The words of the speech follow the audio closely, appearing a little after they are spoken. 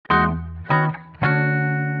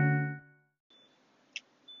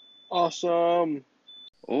Awesome.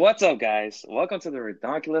 What's up, guys? Welcome to the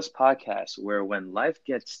Redonkulous podcast, where when life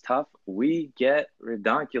gets tough, we get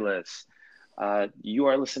redonkulous. You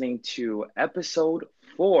are listening to episode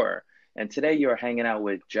 4, and today you are hanging out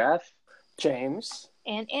with Jeff. James.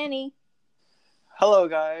 And Annie. Hello,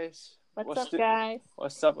 guys. What's up, guys?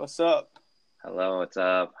 What's up? Hello, what's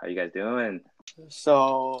up? How you guys doing?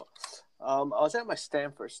 So, I was at my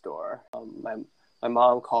Stanford store. My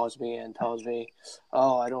mom calls me and tells me,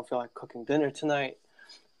 "Oh, I don't feel like cooking dinner tonight.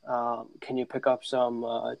 Can you pick up some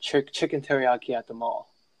chicken teriyaki at the mall?"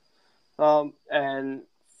 And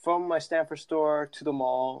from my Stanford store to the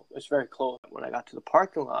mall, it's very close. When I got to the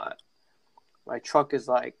parking lot, my truck is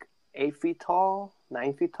like 8 feet tall,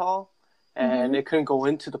 9 feet tall, and it couldn't go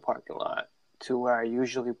into the parking lot to where I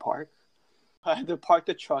usually park. I had to park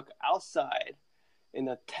the truck outside in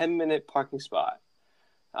a 10-minute parking spot.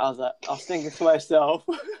 I was thinking to myself,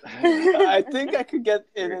 I think I could get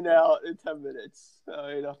in and out in 10 minutes.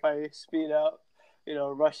 If I speed up,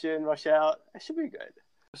 rush in, rush out, I should be good.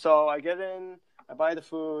 So I get in, I buy the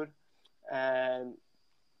food, and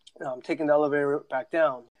I'm taking the elevator back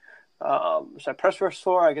down. So I press first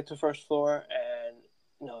floor, I get to first floor,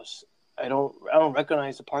 and I don't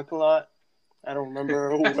recognize the parking lot. I don't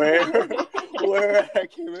remember where I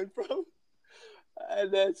came in from.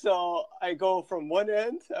 And then so I go from one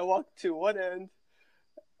end, I walk to one end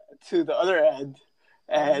to the other end,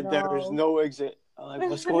 and there is no exit. I'm like,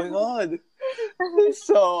 what's going on?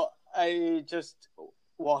 So I just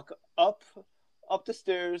walk up the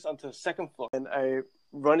stairs onto the second floor, and I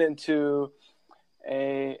run into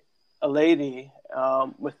a lady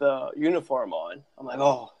with a uniform on. I'm like,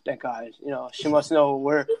 oh, thank God, she must know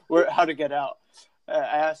where how to get out. I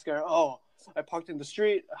ask her, oh, I parked in the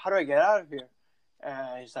street. How do I get out of here?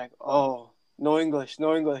 And he's like, oh, no English.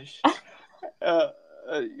 Yo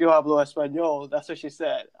hablo español. That's what she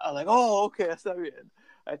said. I'm like, oh, okay, está bien.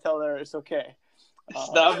 I tell her it's okay.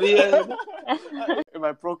 Está bien. In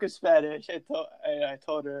my broken Spanish, I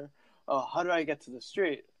told her, oh, how do I get to the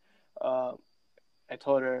street? I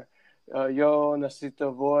told her, yo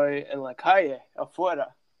necesito voy en la calle,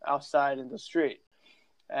 afuera, outside in the street.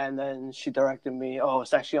 And then she directed me, oh,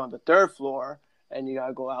 it's actually on the third floor, and you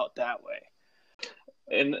gotta go out that way.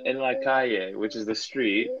 In la calle, which is the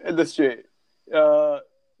street. In the street.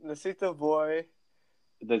 Necesito voy.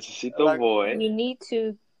 You need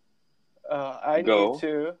to. I go. need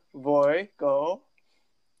to go.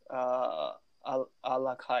 A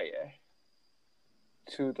la calle.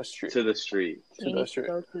 To the street. You need to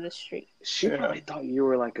go to the street. She probably thought you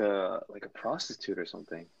were like a prostitute or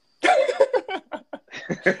something.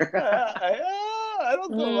 I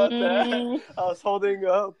don't know about that. I was holding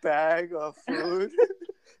a bag of food.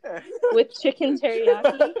 With chicken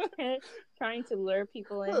teriyaki, trying to lure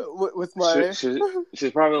people in. With my...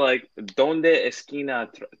 She's probably like, ¿Dónde esquina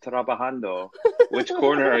trabajando? Which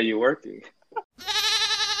corner are you working?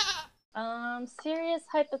 Serious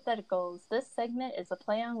hypotheticals. This segment is a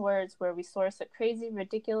play on words where we source a crazy,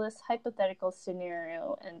 ridiculous hypothetical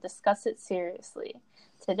scenario and discuss it seriously.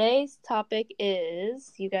 Today's topic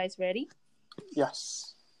is, you guys ready?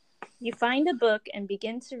 Yes. You find a book and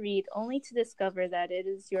begin to read only to discover that it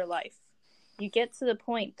is your life. You get to the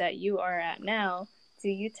point that you are at now. Do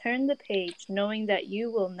you turn the page knowing that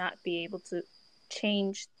you will not be able to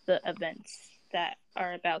change the events that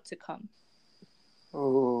are about to come?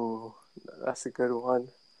 Oh, that's a good one.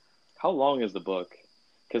 How long is the book?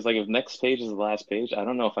 Because if next page is the last page, I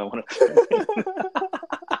don't know if I want to turn it.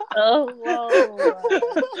 Oh, whoa.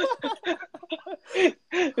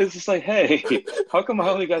 It's just like, hey, how come I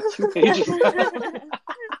only got 2 pages left?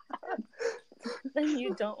 Then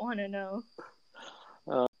you don't want to know.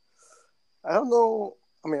 I don't know.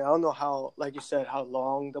 I don't know how, like you said, how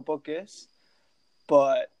long the book is.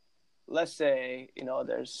 But let's say,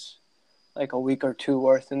 there's like a week or two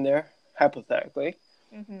worth in there, hypothetically.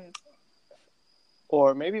 Mm-hmm.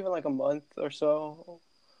 Or maybe even like a month or so.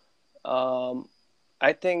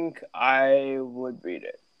 I think I would read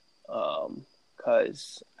it.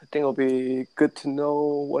 Because I think it'll be good to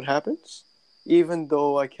know what happens. Even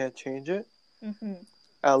though I can't change it. Mm-hmm.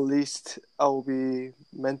 At least I will be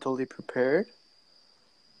mentally prepared.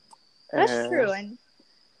 That's true. And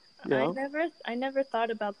yeah. I never thought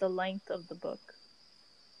about the length of the book.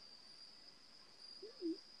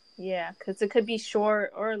 Yeah, because it could be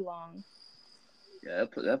short or long. Yeah,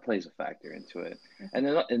 that plays a factor into it. And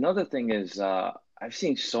then another thing is, I've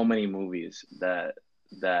seen so many movies that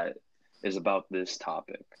is about this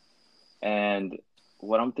topic. And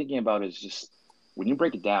what I'm thinking about is just, when you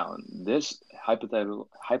break it down, this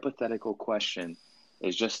hypothetical question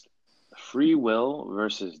is just free will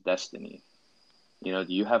versus destiny. You know,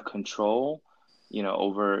 do you have control, you know,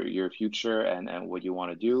 over your future and what you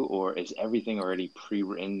want to do, or is everything already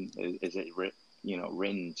pre-written? Is it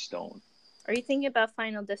written in stone? Are you thinking about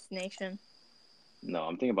Final Destination? No,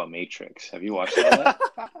 I'm thinking about Matrix. Have you watched that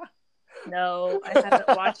yet? No, I haven't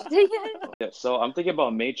watched it yet. Yeah, so I'm thinking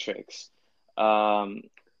about Matrix, um,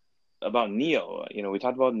 about Neo. You know, we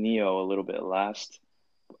talked about Neo a little bit last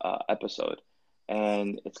episode,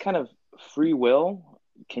 and it's kind of free will.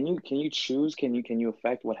 Can you choose? Can you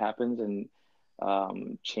affect what happens and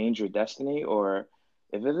change your destiny? Or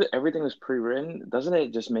if everything is pre-written, doesn't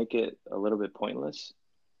it just make it a little bit pointless?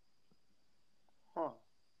 Huh.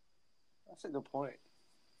 That's a good point.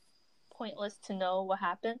 Pointless to know what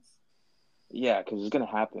happens. Yeah, because it's gonna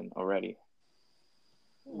happen already.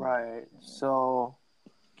 Right. So,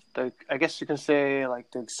 I guess you can say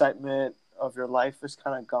like the excitement of your life is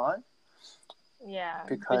kind of gone. Yeah.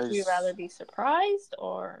 Because- Would you rather be surprised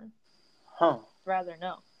or Huh. rather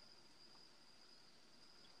know?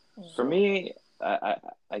 For me,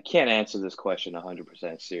 I can't answer this question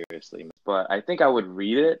 100% seriously, but I think I would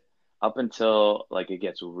read it up until like it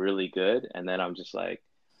gets really good, and then I'm just like,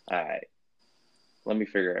 all right, let me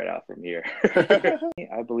figure it out from here.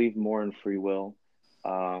 I believe more in free will.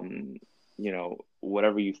 You know,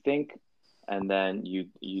 whatever you think, and then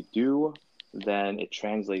you do, then it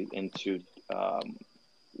translates into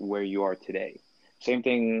where you are today. Same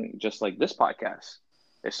thing, just like this podcast.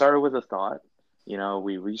 It started with a thought. You know,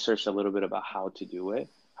 we researched a little bit about how to do it,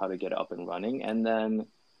 how to get up and running, and then,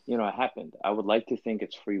 you know, it happened. I would like to think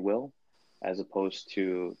it's free will as opposed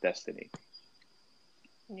to destiny.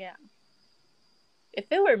 Yeah.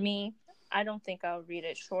 If it were me, I don't think I would read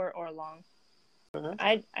it short or long.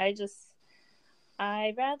 I'd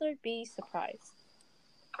rather be surprised.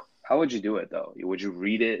 How would you do it though? Would you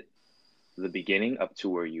read it the beginning up to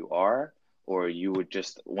where you are, or you would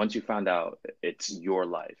just once you found out it's your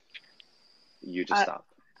life, you just stop?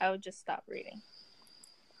 I would just stop reading.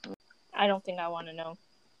 I don't think I want to know.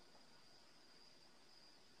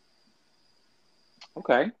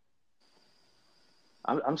 Okay.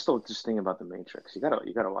 I'm still just thinking about the Matrix. You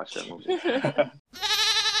gotta watch that movie.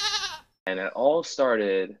 And it all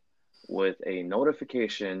started with a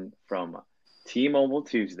notification from T-Mobile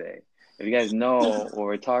Tuesday. If you guys know what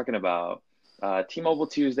we're talking about, T-Mobile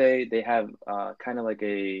Tuesday, they have kind of like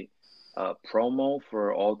a promo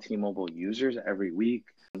for all T-Mobile users every week.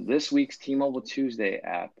 This week's T-Mobile Tuesday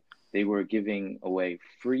app, they were giving away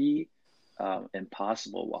free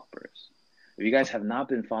Impossible Whoppers. If you guys have not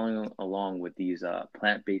been following along with these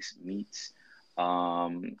plant-based meats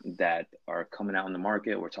that are coming out in the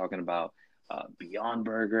market, we're talking about Beyond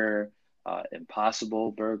Burger,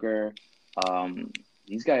 Impossible Burger.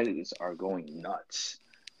 These guys are going nuts.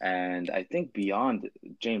 And I think Beyond,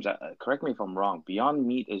 James, correct me if I'm wrong, Beyond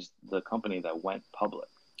Meat is the company that went public,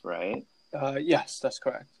 right? Yes, that's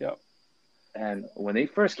correct. Yep. And when they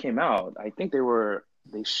first came out, I think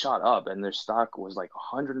they shot up and their stock was like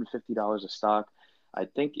 $150 a stock. I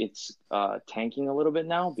think it's tanking a little bit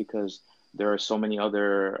now because there are so many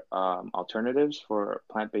other alternatives for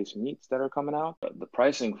plant-based meats that are coming out. The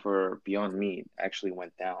pricing for Beyond Meat actually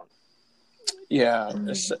went down. Yeah,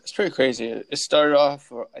 it's pretty crazy. It started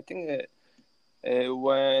off, I think it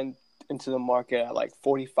went into the market at like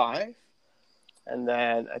 45, and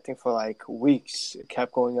then I think for like weeks it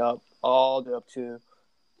kept going up all the way up to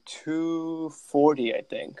 240, I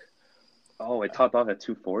think. Oh, it topped off at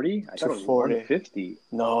 240? I thought it was 240. 150.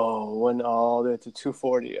 No, it went all the way to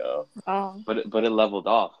 240. Oh. But it leveled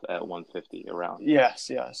off at 150 around. Yes.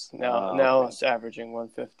 Now okay. it's averaging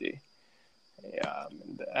 150. Yeah, I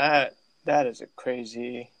mean, that is a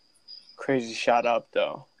crazy shot up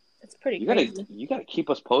though. It's pretty crazy. You gotta keep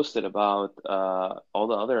us posted about all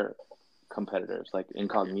the other competitors like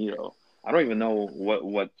Incognito. I don't even know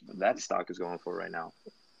what that stock is going for right now.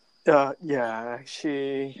 Yeah, I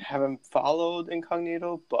actually haven't followed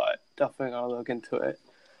Incognito, but definitely gonna look into it.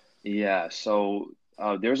 Yeah, so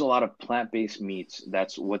there's a lot of plant-based meats.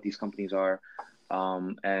 That's what these companies are.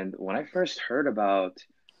 And when I first heard about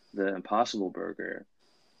the Impossible Burger,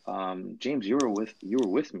 James, you were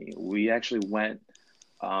with me. We actually went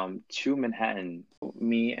to Manhattan.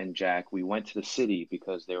 Me and Jack, we went to the city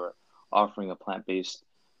because they were offering a plant-based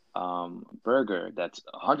burger that's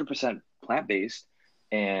 100% plant-based,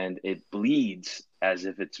 and it bleeds as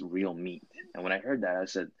if it's real meat. And when I heard that, I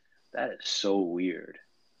said, that is so weird.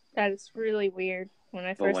 That is really weird when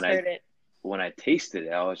I But first heard it. When I tasted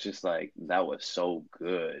it, I was just like, that was so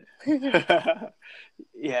good.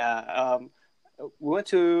 Yeah, we went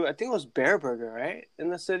to, I think it was Bear Burger, right, in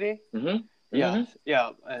the city. Mm-hmm. Yeah,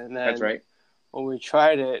 and then That's right. when we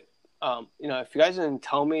tried it, if you guys didn't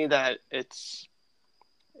tell me that it's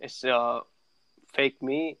it's fake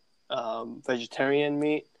meat, vegetarian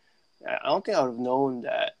meat. I don't think I would have known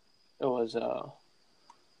that it was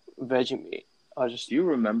veggie meat. I was just Do you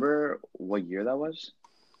remember what year that was?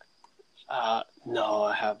 no,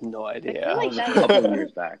 I have no I idea. feel That like was a that couple was.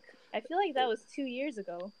 years back. I feel like that was 2 years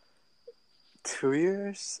ago. 2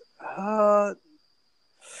 years?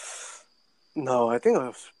 No, I think it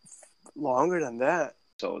was longer than that.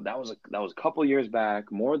 So that was a couple years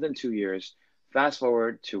back, more than 2 years. Fast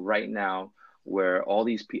forward to right now, where all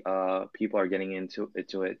these people are getting into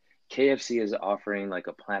it. KFC is offering like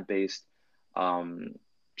a plant-based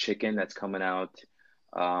chicken that's coming out.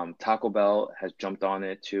 Taco Bell has jumped on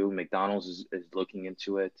it too. McDonald's is looking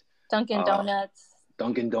into it. Dunkin' Uh, Donuts.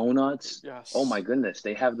 Dunkin' Donuts. Yes. Oh my goodness,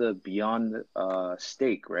 they have the Beyond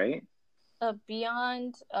steak, right?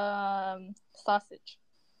 Beyond sausage.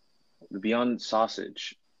 The Beyond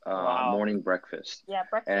Sausage Wow. morning breakfast. Yeah,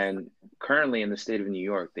 breakfast. And currently in the state of New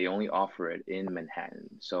York, they only offer it in Manhattan.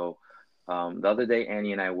 So the other day,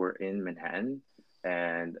 Annie and I were in Manhattan,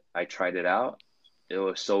 and I tried it out. It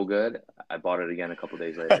was so good. I bought it again a couple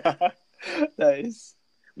days later. Nice.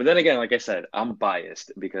 But then again, like I said, I'm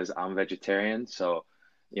biased because I'm vegetarian. So,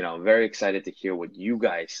 very excited to hear what you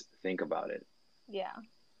guys think about it. Yeah.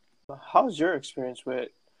 How's your experience with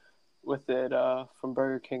it from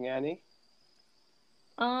Burger King, Annie?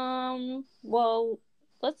 Well,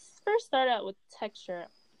 let's first start out with texture.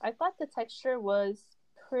 I thought the texture was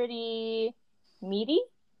pretty meaty,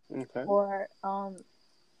 Okay. or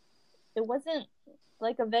it wasn't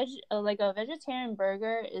like a vegetarian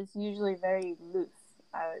burger is usually very loose.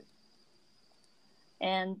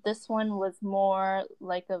 And this one was more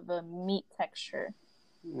like of a meat texture.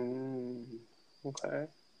 Okay.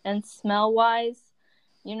 And smell wise,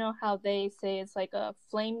 you know how they say it's like a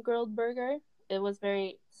flame grilled burger? It was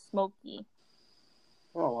very smoky.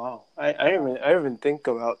 Oh wow! I didn't even think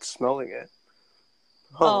about smelling it.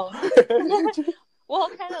 Oh. Well,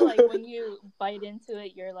 kind of like when you bite into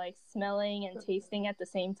it, you're like smelling and tasting at the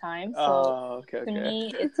same time. So Okay. to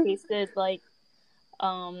me, it tasted like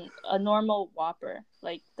a normal Whopper,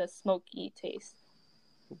 like the smoky taste.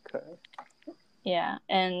 Okay. Yeah,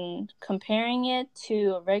 and comparing it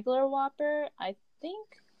to a regular Whopper, I think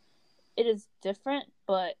it is different,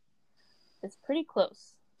 but it's pretty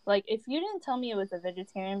close. Like, if you didn't tell me it was a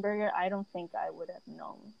vegetarian burger, I don't think I would have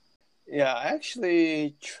known. Yeah, I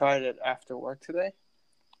actually tried it after work today.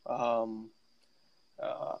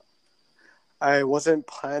 I wasn't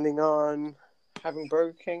planning on having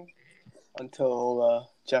Burger King until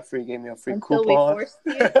Jeffrey gave me a free Until coupon. we forced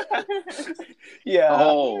you. Yeah.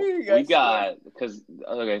 Oh, You guys we got, because,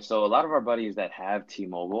 okay, so a lot of our buddies that have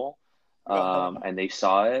T-Mobile, and they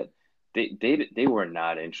saw it, they were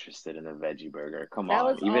not interested in a veggie burger. Come That on,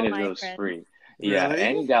 was even all if my it was friends. free. Yeah, Really?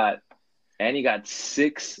 and he got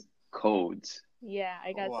 6 codes, Yeah,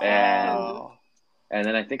 I got Wow. and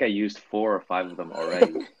then I think I used 4 or 5 of them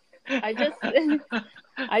already. I just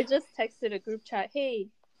texted a group chat, hey,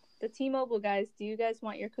 the T-Mobile guys, do you guys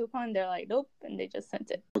want your coupon? They're like, nope, and they just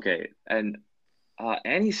sent it. Okay, and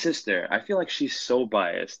Annie's sister, I feel like she's so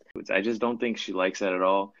biased. I just don't think she likes it at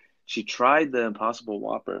all. She tried the Impossible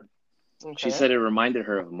Whopper. Okay. She said it reminded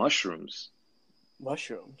her of mushrooms.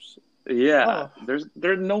 Mushrooms. Yeah, Oh. there's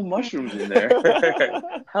no mushrooms in there.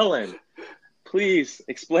 Helen, please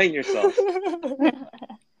explain yourself.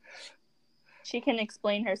 She can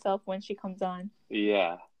explain herself when she comes on.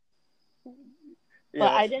 Yeah.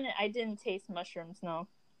 But I didn't taste mushrooms, no.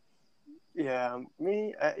 Yeah,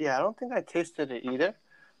 I don't think I tasted it either.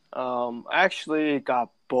 I actually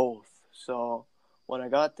got both. So when I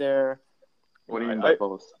got there, What do you mean by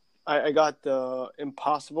both? I got the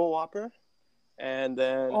Impossible Whopper, and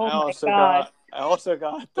then Oh I my also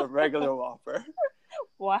got the regular Whopper,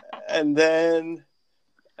 Wow. and then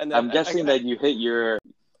I'm guessing that you hit your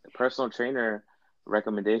personal trainer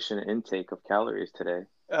recommendation intake of calories today.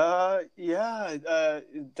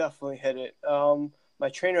 Definitely hit it. My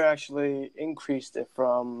trainer actually increased it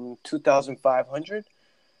from 2,500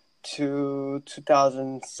 to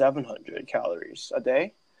 2,700 calories a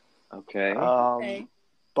day. Okay. Okay.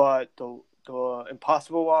 But the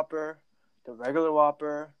Impossible Whopper, the regular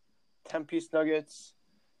Whopper, 10-piece nuggets,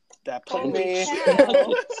 that put Holy me.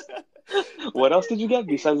 cow. What else did you get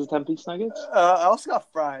besides the 10-piece nuggets? I also got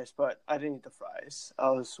fries, but I didn't eat the fries. I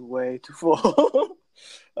was way too full.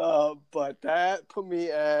 But that put me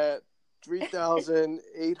at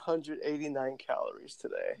 3,889 calories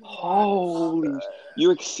today. Holy!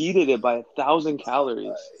 You exceeded it by 1,000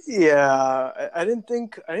 calories. Yeah, I didn't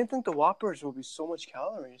think the Whoppers would be so much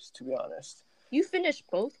calories, to be honest. You finished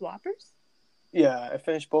both Whoppers? Yeah, I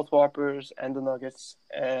finished both Whoppers and the nuggets,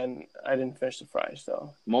 and I didn't finish the fries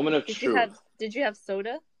though. Moment of Did truth. you have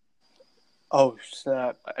soda? Oh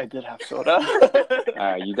snap! I did have soda. All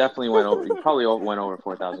right, you definitely went over. You probably went over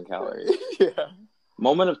 4,000 calories. Yeah.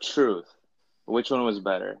 Moment of truth. Which one was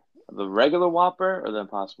better, the regular Whopper or the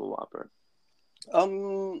Impossible Whopper?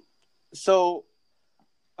 So,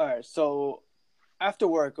 all right. So after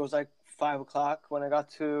work, it was like 5 o'clock when I got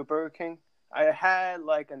to Burger King. I had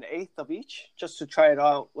like an eighth of each just to try it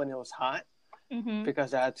out when it was hot Mm-hmm.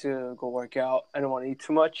 because I had to go work out. I didn't want to eat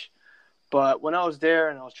too much. But when I was there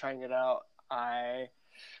and I was trying it out, I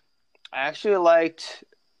actually liked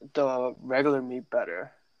the regular meat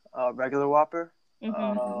better, regular Whopper.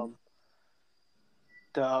 Mm-hmm.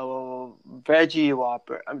 The veggie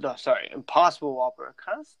Whopper. Sorry, Impossible Whopper.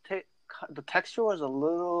 The texture was a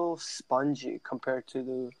little spongy compared to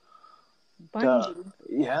the Spongy.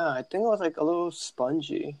 yeah. I think it was like a little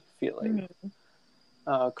spongy feeling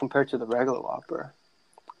compared to the regular Whopper.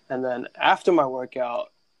 And then after my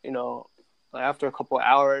workout, you know, like after a couple of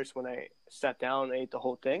hours when I sat down and ate the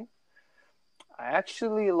whole thing, I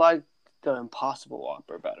actually liked the Impossible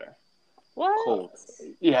Whopper better. What? Cold.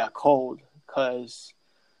 Yeah, cold, because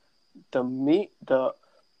the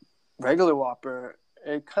regular Whopper,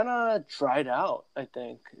 it kind of dried out. I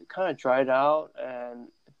think it kind of dried out and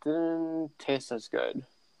it didn't taste as good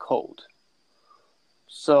cold.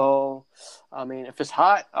 So, I mean, if it's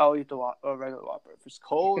hot, I'll eat the regular Whopper. If it's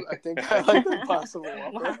cold, I think I like the Impossible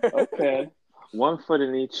Whopper. Okay. 1 foot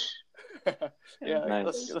in each. Yeah, Nice.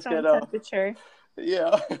 let's Some get temperature.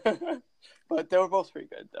 yeah. But they were both pretty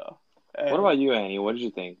good though. What about you, Annie? What did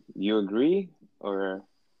you think? You agree or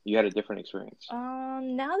you had a different experience?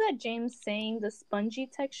 Now that James saying the spongy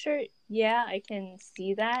texture, yeah, I can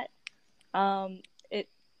see that. It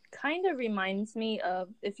kind of reminds me of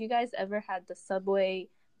if you guys ever had the Subway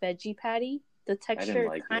veggie patty. The I didn't texture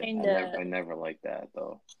like it. kind of I never liked that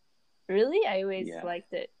though. really, I always Yeah.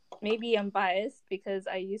 liked it. Maybe I'm biased because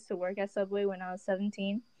I used to work at Subway when I was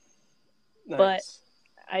 17. Nice. But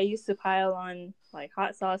I used to pile on like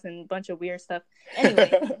hot sauce and a bunch of weird stuff.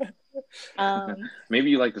 Anyway, Maybe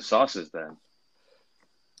you like the sauces then.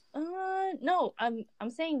 no, I'm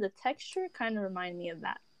saying the texture kind of reminded me of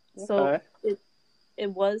that. So Okay. it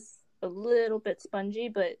was a little bit spongy,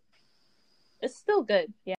 but it's still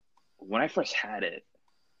good. Yeah. When I first had it,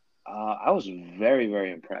 I was very,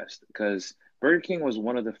 very impressed because Burger King was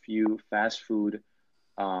one of the few fast food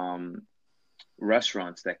um,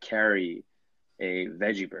 restaurants that carry a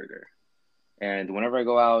veggie burger. And whenever I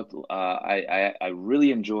go out, I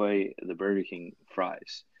really enjoy the Burger King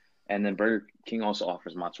fries. And then Burger King also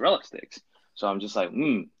offers mozzarella sticks. So I'm just like,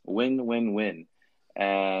 win, win, win.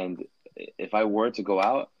 And if I were to go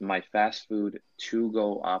out, my fast food to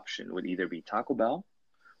go option would either be Taco Bell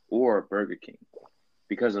or Burger King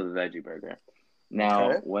because of the veggie burger.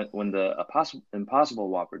 Now, Okay. when the Impossible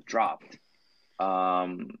Whopper dropped,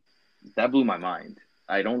 that blew my mind.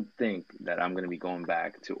 I don't think that I'm gonna be going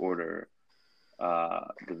back to order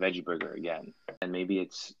the veggie burger again. And maybe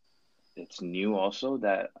it's new also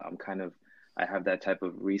that I have that type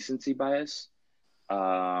of recency bias.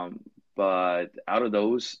 But out of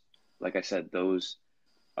those, like I said, those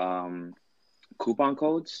um, coupon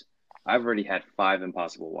codes, I've already had 5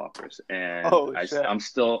 Impossible Whoppers, and Oh shit. I'm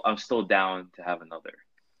still down to have another.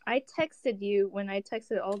 I texted you when I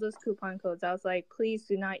texted all those coupon codes. I was like, please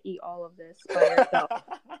do not eat all of this by yourself.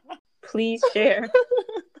 Please share.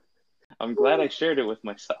 I'm glad I shared it with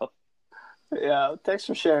myself. Yeah, thanks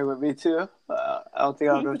for sharing with me too. I don't think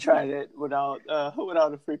I would have tried it without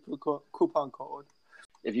a free coupon code.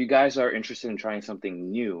 If you guys are interested in trying something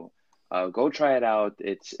new, go try it out.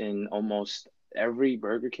 It's in almost every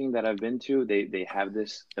Burger King that I've been to. They have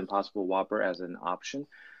this Impossible Whopper as an option.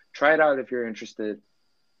 Try it out if you're interested,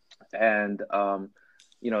 and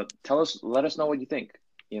let us know what you think.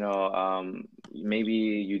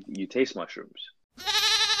 Maybe you taste mushrooms.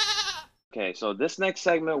 Okay, so this next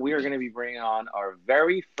segment we are going to be bringing on our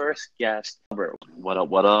very first guest, Albert. What up?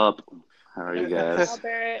 What up? How are you guys?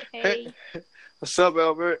 Albert, hey. What's up,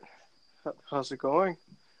 Albert? How's it going?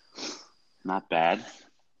 Not bad.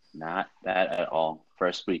 Not bad at all.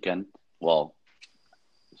 First weekend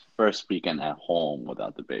at home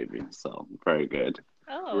without the baby. So very good.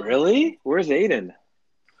 Oh. Really? Where's Aiden?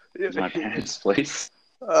 It's my parents' place.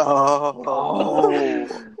 Oh.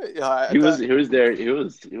 Yeah, He was there. He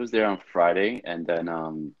was there on Friday, and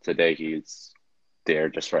then today he's there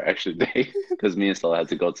just for extra day because me and Stella had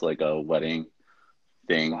to go to like a wedding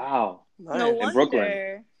thing. Wow. nice. No wonder.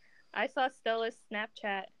 Brooklyn. I saw Stella's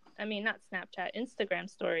Snapchat. I mean, not Snapchat, Instagram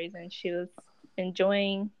stories, and she was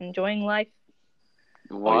enjoying life.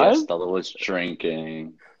 Oh yeah, What? Stella was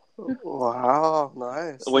drinking. Wow,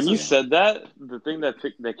 nice. When you Yeah. said that, the thing that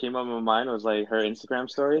came up in my mind was like her Instagram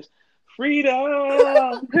stories.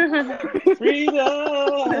 Freedom,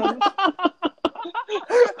 freedom.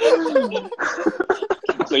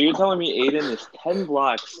 So you're telling me Aiden is 10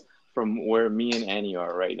 blocks from where me and Annie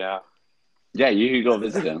are right now? Yeah, you could go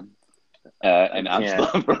visit him. I And I'm still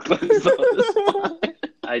can't. in Brooklyn, so it's fine.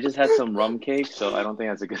 I just had some rum cake, so I don't think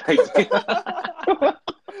that's a good idea.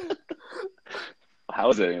 How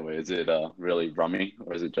is it anyway? Is it really rummy,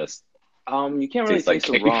 or is it just You can't really taste like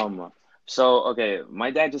taste the cake? rum. So, okay,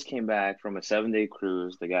 my dad just came back from a 7-day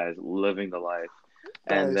cruise. The guy's living the life.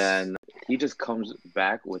 And Nice. then he just comes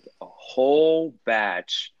back with a whole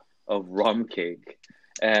batch of rum cake.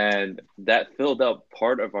 And that filled up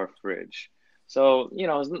part of our fridge. So,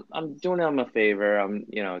 I'm doing him a favor. I'm,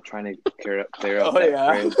 trying to clear up Oh that yeah.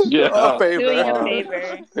 fridge. A Yeah, Doing a Um,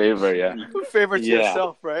 favor. favor, yeah. Favor to Yeah.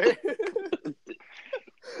 yourself, right?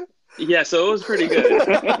 Yeah, so it was pretty good.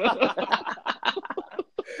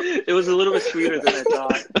 It was a little bit sweeter than I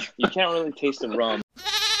thought. You can't really taste the rum.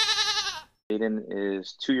 Aiden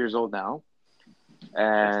is 2 years old now,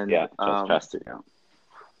 and Yeah, just past it, yeah.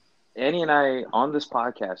 Annie and I on this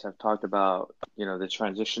podcast have talked about the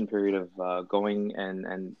transition period of going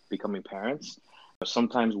and becoming parents.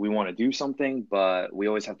 Sometimes we want to do something, but we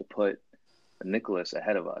always have to put Nicholas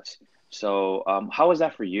ahead of us. So, how was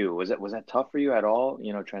that for you? Was that tough for you at all?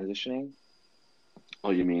 Transitioning? Oh,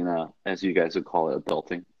 you mean as you guys would call it,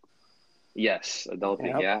 adulting? Yes,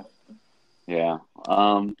 adulting. Yep. Yeah.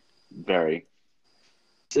 Yeah. Very.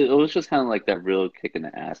 It was just kind of like that real kick in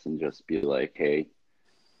the ass and just be like, hey,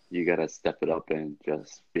 you gotta step it up and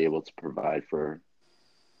just be able to provide for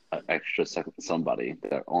an extra somebody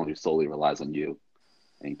that only solely relies on you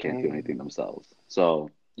and can't do anything themselves. So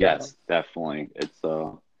yes, definitely, it's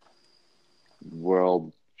a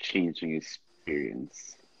world-changing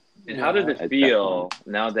experience. And how did Yeah. it feel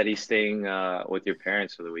now that he's staying with your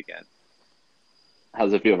parents for the weekend? How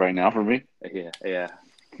does it feel right now for me? Yeah.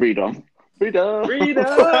 Freedom. Freedom. Freedom!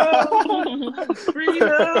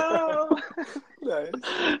 Freedom! Nice.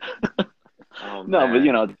 Oh, No, but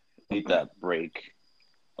man. need that break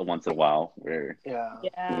once in a while where Yeah.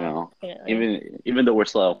 Yeah. even though we're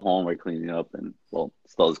still at home, we're cleaning up and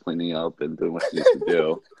Stella's cleaning up and doing what she needs to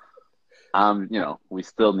do. We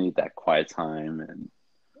still need that quiet time and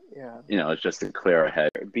Yeah. it's just to clear our head.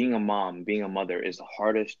 Being a mom, being a mother is the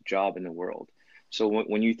hardest job in the world. So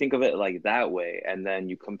when you think of it like that way, and then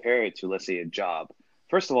you compare it to, let's say, a job,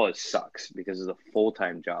 first of all, it sucks because it's a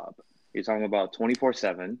full-time job. You're talking about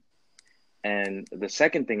 24/7. And the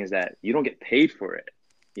second thing is that you don't get paid for it,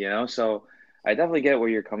 So I definitely get where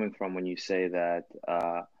you're coming from when you say that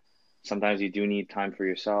sometimes you do need time for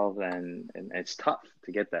yourself, and it's tough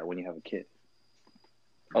to get that when you have a kid.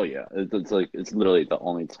 Oh yeah, it's literally the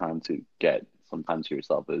only time to get some time to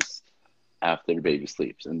yourself is after the baby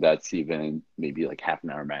sleeps, and that's even maybe like half an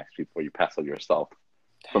hour max before you pass out yourself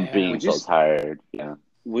from being Would so you tired. Yeah. Or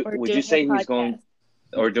would doing you say a he's going,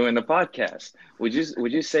 podcast. or doing the podcast? Would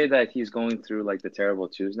you say that he's going through like the terrible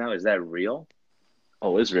twos now? Is that real?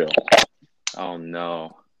 Oh, it's real. Oh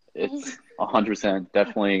no. It's 100%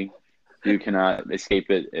 definitely. You cannot escape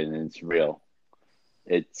it, and it's real.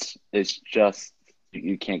 It's just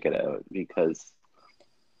you can't get out because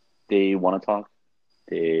they want to talk,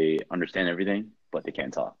 they understand everything, but they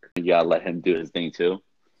can't talk. You gotta let him do his thing too,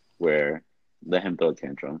 where let him throw a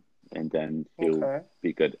tantrum, and then he'll Okay.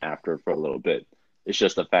 be good after for a little bit. It's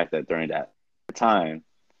just the fact that during that time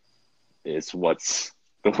is what's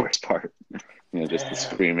the worst part. Just the Damn.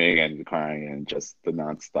 screaming and crying and just the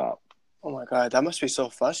nonstop. Oh my god, that must be so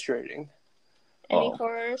frustrating. Any Oh.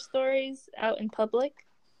 horror stories out in public?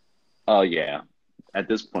 Oh yeah. At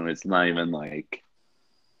this point, it's not even like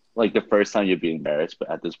the first time you'd be embarrassed, but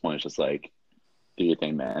at this point, it's just like, do your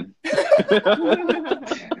thing, man.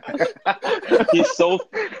 He's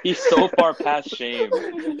so far past shame.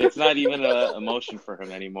 It's not even an emotion for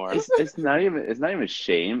him anymore. It's not even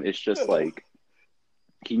shame. It's just like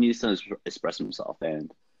he needs to express himself,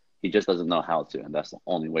 and he just doesn't know how to, and that's the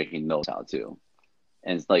only way he knows how to.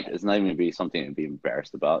 And it's like it's not even be something to be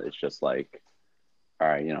embarrassed about. It's just like, all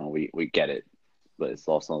right, we get it, but it's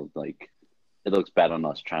also like it looks bad on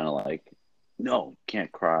us trying to like, no,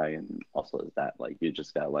 can't cry, and also is that like you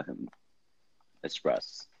just gotta let him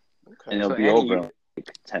express, Okay. and it'll So be Annie, over in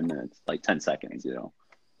like 10 minutes, like 10 seconds,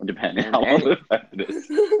 depending And how long Annie- the fact it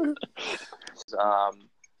is.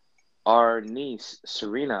 our niece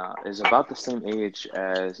Serena is about the same age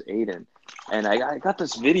as Aiden, and I got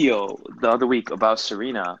this video the other week about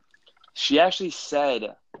Serena. She actually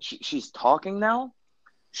said she's talking now,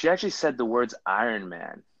 she actually said the words Iron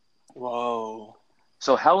Man. Whoa.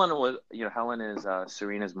 So Helen is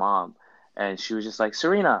Serena's mom, and she was just like,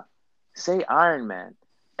 Serena, say Iron Man.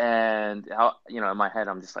 And in my head,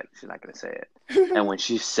 I'm just like, she's not gonna say it. And when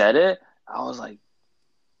she said it, I was like,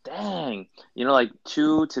 dang. Like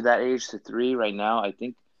 2 to that age to 3 right now, I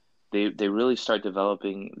think they really start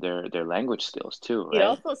developing their language skills too, He right?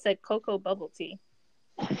 also said Cocoa Bubble Tea.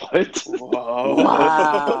 What? Whoa.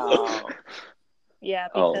 Wow. Yeah,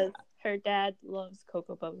 Oh. because her dad loves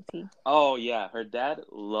Cocoa Bubble Tea. Oh yeah, her dad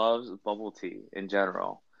loves bubble tea in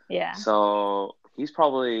general. Yeah. So he's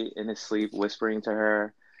probably in his sleep whispering to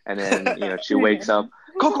her, and then she wakes up,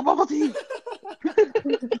 Cocoa bubble tea.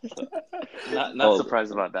 Not Oh.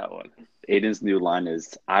 surprised about that one. Aiden's new line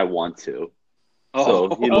is "I want to." Oh,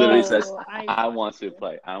 So he literally Oh, says, I "I want want to to."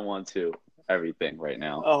 play. I want to everything right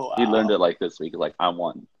now." Oh, He learned wow. it like this week. Like, I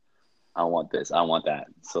want this. I want that.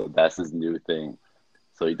 So that's his new thing.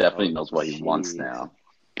 So he definitely knows what he wants jeez. now.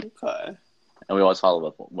 Okay. And we always follow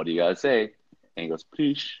up. What do you gotta say? And he goes,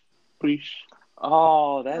 "Please, please."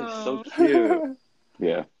 Oh, that's so cute.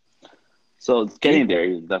 Yeah. So it's getting there.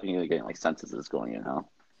 He's definitely getting like sentences going in now.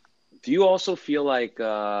 Do you also feel like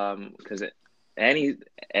because Annie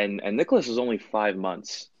and Nicholas is only 5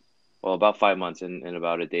 months, well, about 5 months in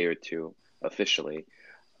about a day or two officially,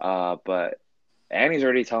 but Annie's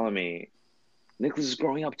already telling me Nicholas is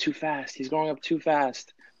growing up too fast. He's growing up too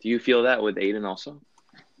fast. Do you feel that with Aiden also?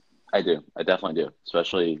 I do. I definitely do.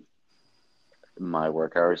 Especially in my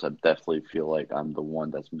work hours, I definitely feel like I'm the one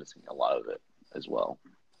that's missing a lot of it as well.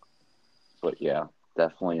 But yeah,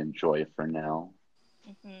 definitely enjoy it for now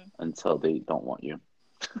until they don't want you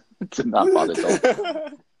to not bother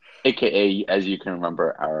them. AKA, as you can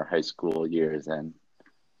remember, our high school years and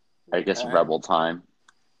I guess Okay. rebel time,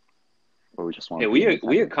 where we just want Hey, to be we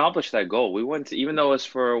independent. accomplished that goal. We went to, even though it was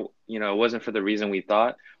for, it wasn't for the reason we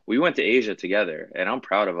thought, we went to Asia together, and I'm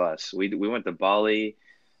proud of us. We went to Bali,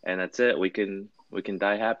 and that's it. We can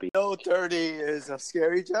die happy. No, 30 is a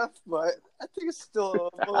scary, Jeff, but I think it's still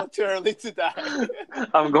a little too early to die.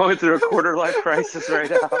 I'm going through a quarter life crisis right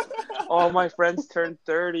now. All my friends turned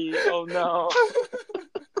 30. Oh no.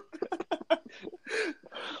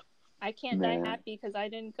 I can't Man. die happy because I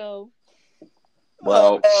didn't go.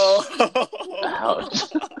 Well, Oh.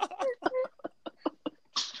 ouch.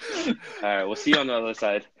 All right, we'll see you on the other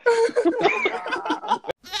side.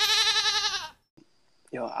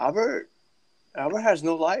 Yo, Albert has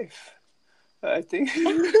no life. I think.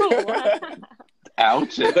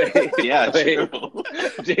 Ouch. Yeah, Wait. true.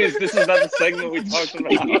 James, this is not the segment we talked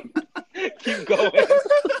about. Keep going.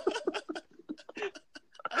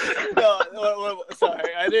 No,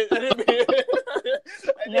 sorry, I didn't mean it.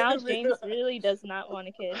 Now James really does not want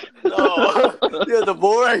a kid. No, yeah, the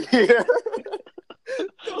more I hear.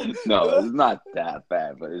 No, it's not that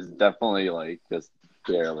bad, but it's definitely like just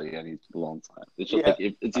barely any alone time. It's just like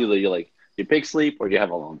it's either you pick sleep or you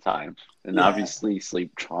have alone time, and obviously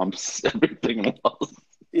sleep trumps everything else.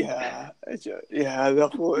 Yeah,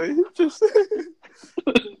 definitely. Just.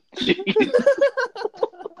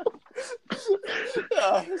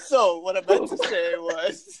 So what I meant to say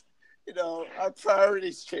was, our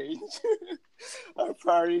priorities change. Our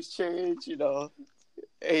priorities change.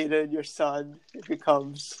 Aiden, your son, it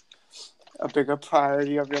becomes a bigger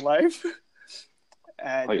priority of your life.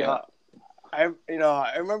 And I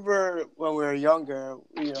remember when we were younger,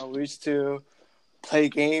 we used to play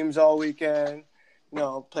games all weekend.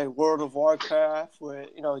 Play World of Warcraft with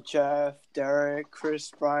Jeff, Derek,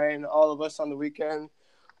 Chris, Brian, all of us on the weekend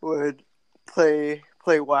would play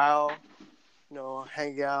WoW.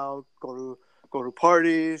 Hang out, go to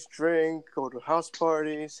parties, drink, go to house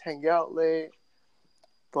parties, hang out late.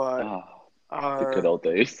 But the good old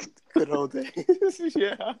days. Good old days,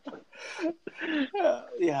 yeah.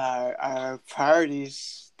 Our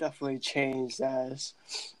priorities definitely changed as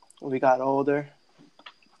we got older.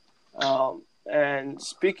 And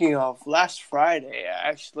speaking of, last Friday, I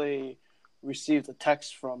actually received a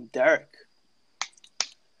text from Derek.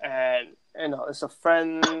 And, it's a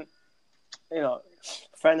friend, I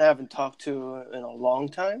haven't talked to in a long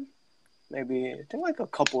time. Maybe, I think like a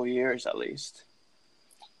couple of years at least.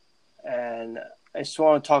 And I just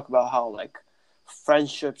want to talk about how, like,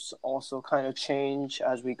 friendships also kind of change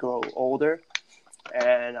as we grow older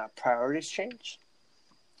and our priorities change.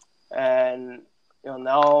 And,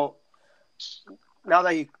 now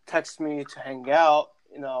that he texts me to hang out,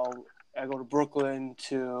 I go to Brooklyn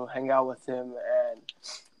to hang out with him, and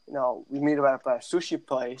we meet up at a sushi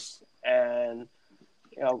place, and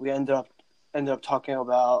we ended up talking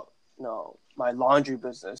about my laundry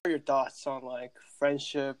business. What are your thoughts on like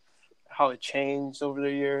friendship, how it changed over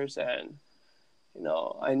the years, and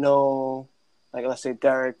I know, like let's say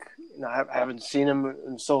Derek, I haven't seen him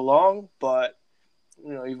in so long, but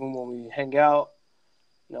even when we hang out,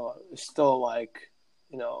 it's still like,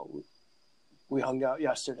 we hung out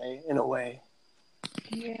yesterday in a way.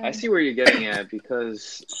 Yeah. I see where you're getting at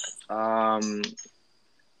because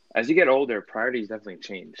as you get older, priorities definitely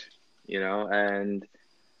change, and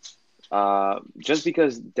just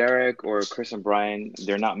because Derek or Chris and Brian,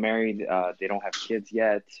 they're not married, they don't have kids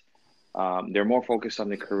yet, they're more focused on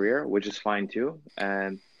their career, which is fine too.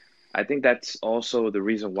 And I think that's also the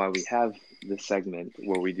reason why we have this segment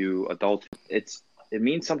where we do adult. It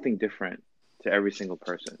means something different to every single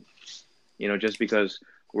person. Just because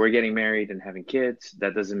we're getting married and having kids,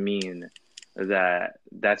 that doesn't mean that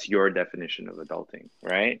that's your definition of adulting,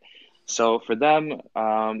 right? So for them,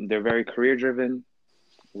 they're very career driven,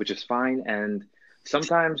 which is fine. And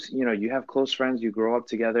sometimes, you have close friends, you grow up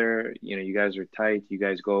together, you guys are tight, you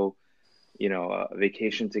guys go,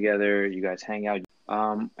 vacation together, you guys hang out.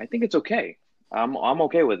 I think it's okay. I'm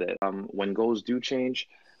okay with it. When goals do change,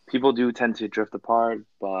 people do tend to drift apart,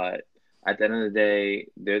 but at the end of the day,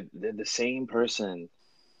 they're the same person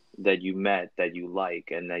that you met, that you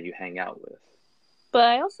like, and that you hang out with. But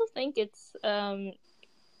I also think it's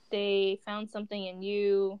they found something in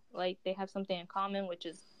you, like they have something in common, which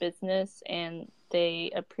is business, and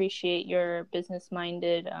they appreciate your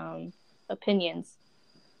business-minded opinions.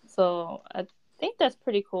 So I think that's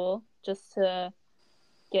pretty cool, just to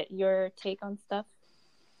get your take on stuff.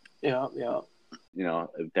 Yeah.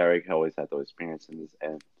 Derek always had those experiences,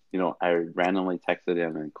 and I randomly texted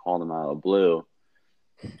him and called him out of the blue,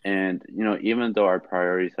 and even though our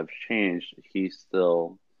priorities have changed, he's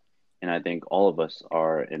still, and I think all of us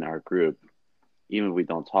are in our group, even if we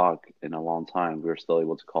don't talk in a long time, we're still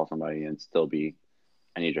able to call somebody and still be,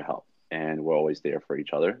 I need your help, and we're always there for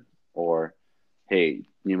each other. Or, hey,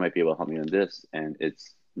 you might be able to help me on this, and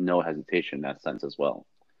it's no hesitation in that sense as well.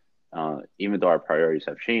 Even though our priorities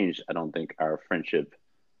have changed, I don't think our friendship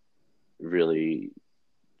really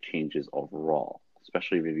changes overall,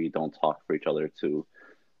 especially if we don't talk for each other to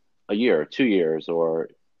a year, 2 years, or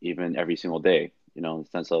even every single day, in the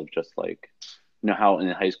sense of just like, how in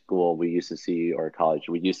high school we used to see, or college,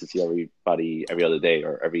 we used to see everybody every other day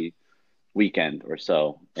or every weekend or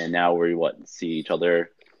so. And now we see each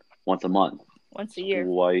other once a month, Once a year.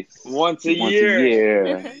 twice, Once a once year. a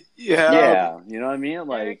year. Yeah. Yeah, you know what I mean?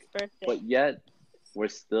 Like, Derek's birthday. but yet we're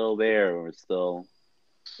still there. We're still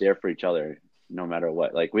there for each other, no matter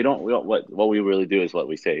what. Like we don't what we really do is what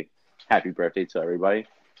we say, happy birthday to everybody.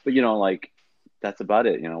 But like that's about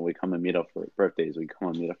it. We come and meet up for birthdays. We come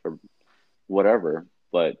and meet up for whatever.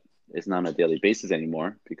 But it's not on a daily basis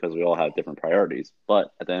anymore because we all have different priorities.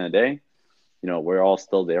 But at the end of the day, we're all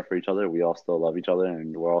still there for each other. We all still love each other,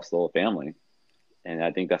 and we're all still a family. And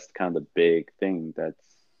I think that's kind of the big thing that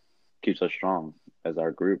keeps us strong as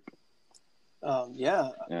our group. Yeah,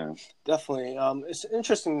 definitely. It's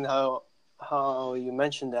interesting how you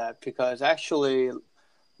mentioned that, because actually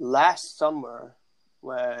last summer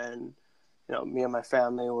when me and my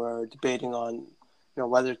family were debating on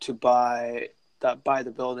whether to buy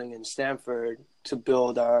the building in Stanford to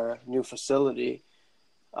build our new facility,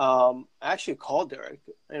 I actually called Derek.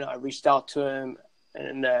 I reached out to him,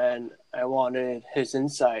 and then I wanted his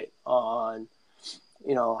insight on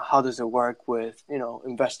how does it work with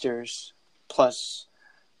investors plus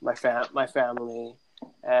my family,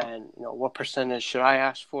 and what percentage should I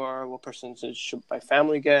ask for, what percentage should my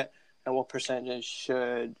family get, and what percentage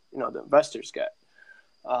should the investors get.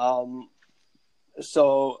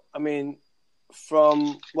 So I mean,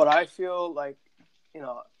 from what I feel like,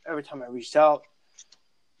 every time I reached out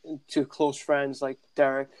to close friends like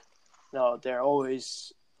Derek, they're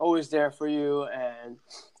always there for you, and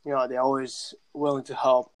they're always willing to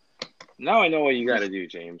help. Now I know what you got to do,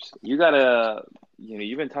 James. You got to,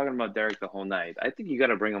 you've been talking about Derek the whole night. I think you got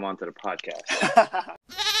to bring him onto the podcast.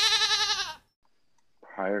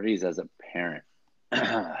 Priorities as a parent.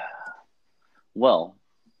 Well,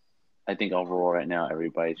 I think overall right now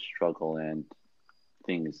everybody's struggle and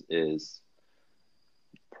things is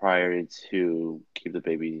priority to keep the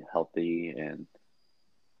baby healthy and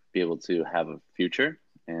be able to have a future.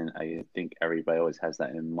 And I think everybody always has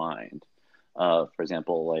that in mind. For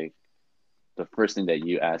example, like the first thing that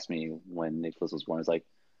you asked me when Nicholas was born is like,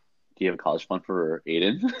 do you have a college fund for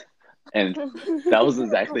Aiden? And that was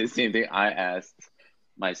exactly the same thing I asked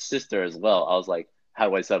my sister as well. I was like, how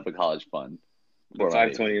do I set up a college fund for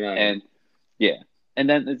 529? And yeah, and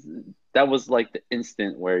then that was like the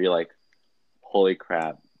instant where you're like, holy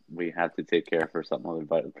crap, we have to take care for some other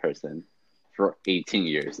person for 18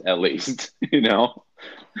 years at least,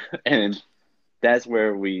 And that's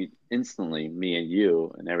where we instantly, me and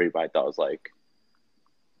you and everybody thought was like,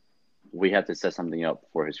 we have to set something up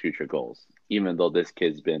for his future goals, even though this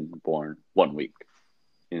kid's been born 1 week.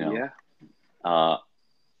 You know, Yeah.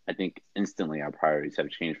 I think instantly our priorities have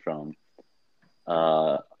changed from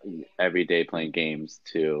every day playing games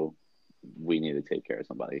to we need to take care of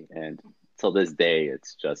somebody. And till this day,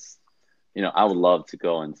 it's just, you know, I would love to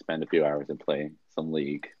go and spend a few hours and play some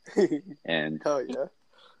League. And Hell yeah.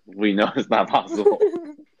 we know it's not possible.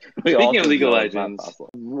 Speaking of League of know it's not Legends, possible.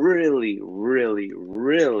 really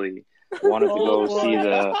wanted to go see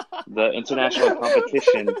the international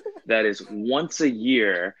competition that is once a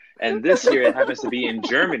year, and this year it happens to be in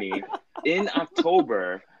Germany in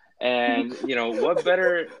October. And you know what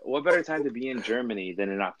better time to be in Germany than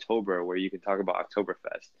in October, where you can talk about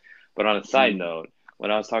Oktoberfest. But on a side note,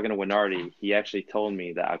 when I was talking to Winardi, he actually told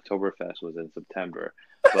me that Oktoberfest was in September.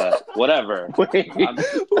 But whatever. Wait,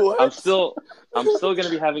 what? I'm still gonna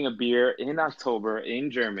be having a beer in October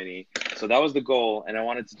in Germany. So that was the goal, and I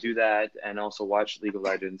wanted to do that and also watch League of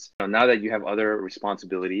Legends. Now that you have other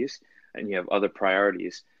responsibilities and you have other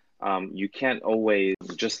priorities, you can't always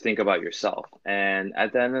just think about yourself. And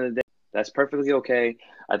at the end of the day, that's perfectly okay.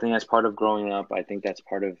 I think that's part of growing up. I think that's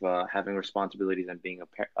part of having responsibilities and being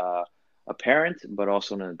a parent, but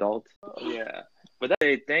also an adult. Yeah. But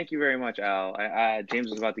thank you very much, Al.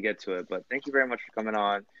 James was about to get to it, but thank you very much for coming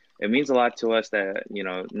on. It means a lot to us that, you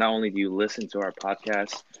know, not only do you listen to our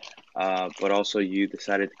podcast, but also you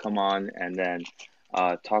decided to come on and then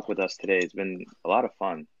talk with us today. It's been a lot of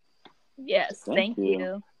fun. Yes, thank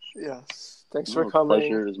you. Yes. Thanks for coming.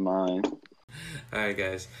 Pleasure is mine. All right,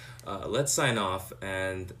 guys. Let's sign off.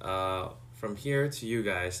 And from here to you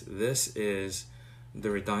guys, this is the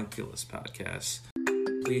Redonkulous Podcast.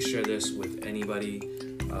 Please share this with anybody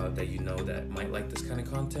that you know that might like this kind of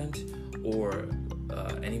content, or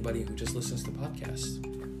anybody who just listens to podcasts.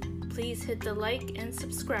 Please hit the like and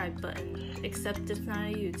subscribe button, except it's not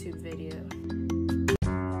a YouTube video.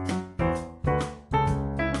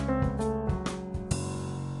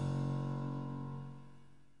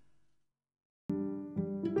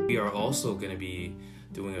 We are also going to be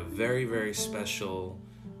doing a very, very special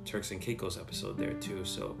Turks and Caicos episode there too,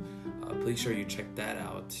 so please sure you check that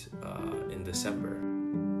out in December.